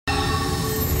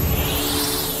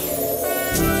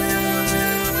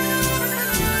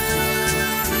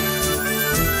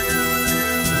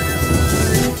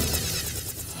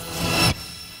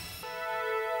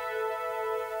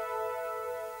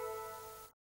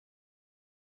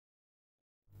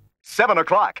7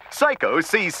 o'clock, Psycho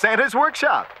sees Santa's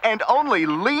workshop, and only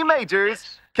Lee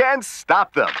Majors can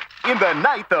stop them. In the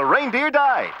Night the Reindeer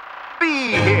Died.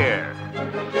 Be here.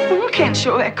 You can't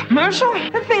show that commercial.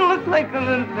 That thing looked like the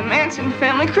Manson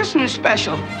family Christmas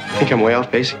special. Think I'm way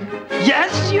off base?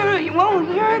 Yes, you're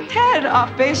a tad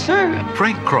off base, sir.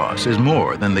 Frank Cross is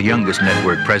more than the youngest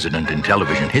network president in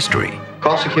television history.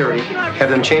 Call security, have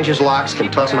them change his locks,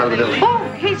 and toss him out of the building.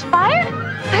 Oh, he's fired?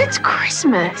 It's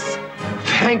Christmas.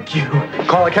 Thank you.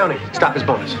 Call accounting. Stop his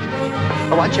bonus.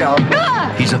 Oh, watch out.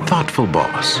 Ah! He's a thoughtful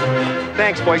boss,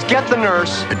 Thanks, boys. Get the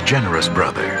nurse. a generous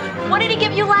brother, What did he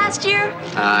give you last year?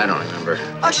 I don't remember.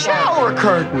 A shower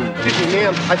curtain. Excuse me,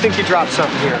 ma'am. I think you dropped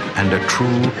something here. and a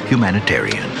true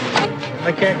humanitarian.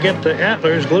 I can't get the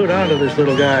antlers glued onto this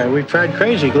little guy. We've tried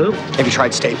crazy glue. Have you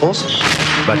tried Staples?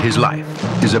 But his life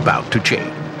is about to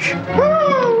change.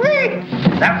 Woo-wee!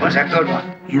 That was a good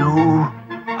one. You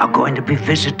are going to be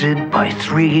visited by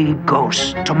 3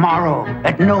 ghosts tomorrow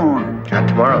at noon. God,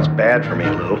 tomorrow's bad for me,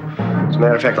 Lou. As a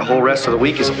matter of fact, the whole rest of the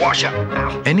week is a washout.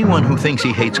 Ow. Anyone who thinks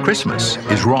he hates Christmas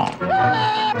is wrong.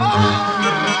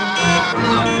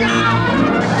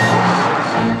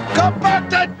 Go back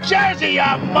to Jersey,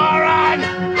 you moron!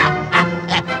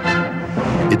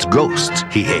 It's ghosts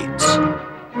he hates.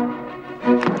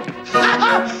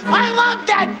 I love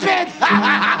that bit!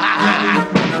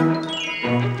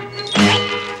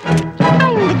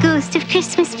 I'm the ghost of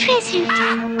Christmas present.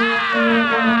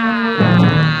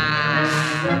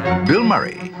 Bill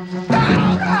Murray,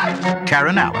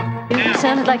 Karen Allen, You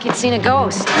sounded like you'd seen a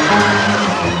ghost.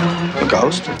 A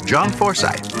ghost? John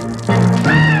Forsythe,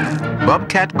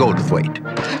 Bobcat Goldthwait,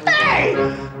 Hey!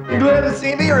 You glad to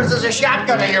see me, or is this a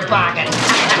shotgun in your pocket?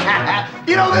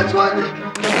 You know this one?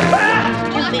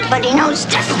 Everybody knows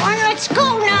this one. Let's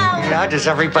go now. Yeah, does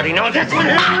everybody know this one?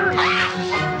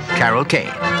 Carol Kane,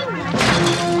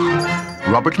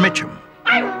 Robert Mitchum,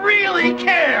 I really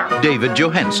care! David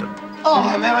Johansen. Oh,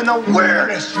 I'm having the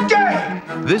weirdest day!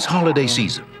 This holiday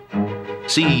season,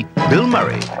 see Bill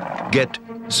Murray get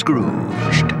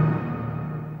Scrooged.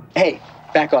 Hey,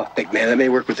 back off, big man. That may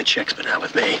work with the chicks, but not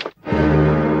with me.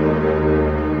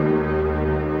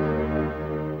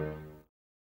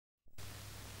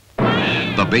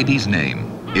 The baby's name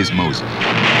is Moses.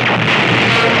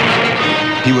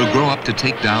 He will grow up to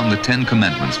take down the 10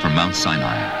 Commandments from Mount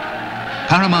Sinai.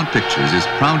 Paramount Pictures is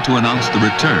proud to announce the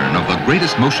return of the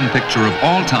greatest motion picture of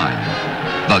all time,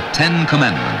 The 10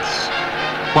 Commandments.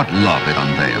 What love it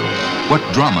unveils, what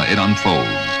drama it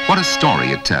unfolds, what a story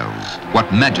it tells,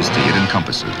 what majesty it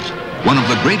encompasses. One of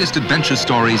the greatest adventure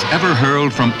stories ever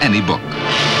hurled from any book.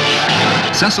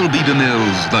 Cecil B.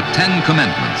 DeMille's The 10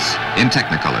 Commandments in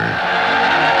Technicolor.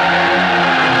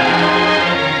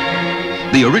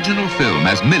 The original film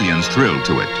has millions thrilled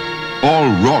to it, all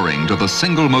roaring to the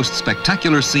single most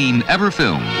spectacular scene ever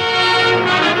filmed,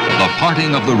 the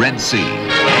parting of the Red Sea.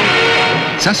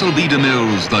 Cecil B.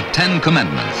 DeMille's The 10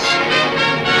 Commandments.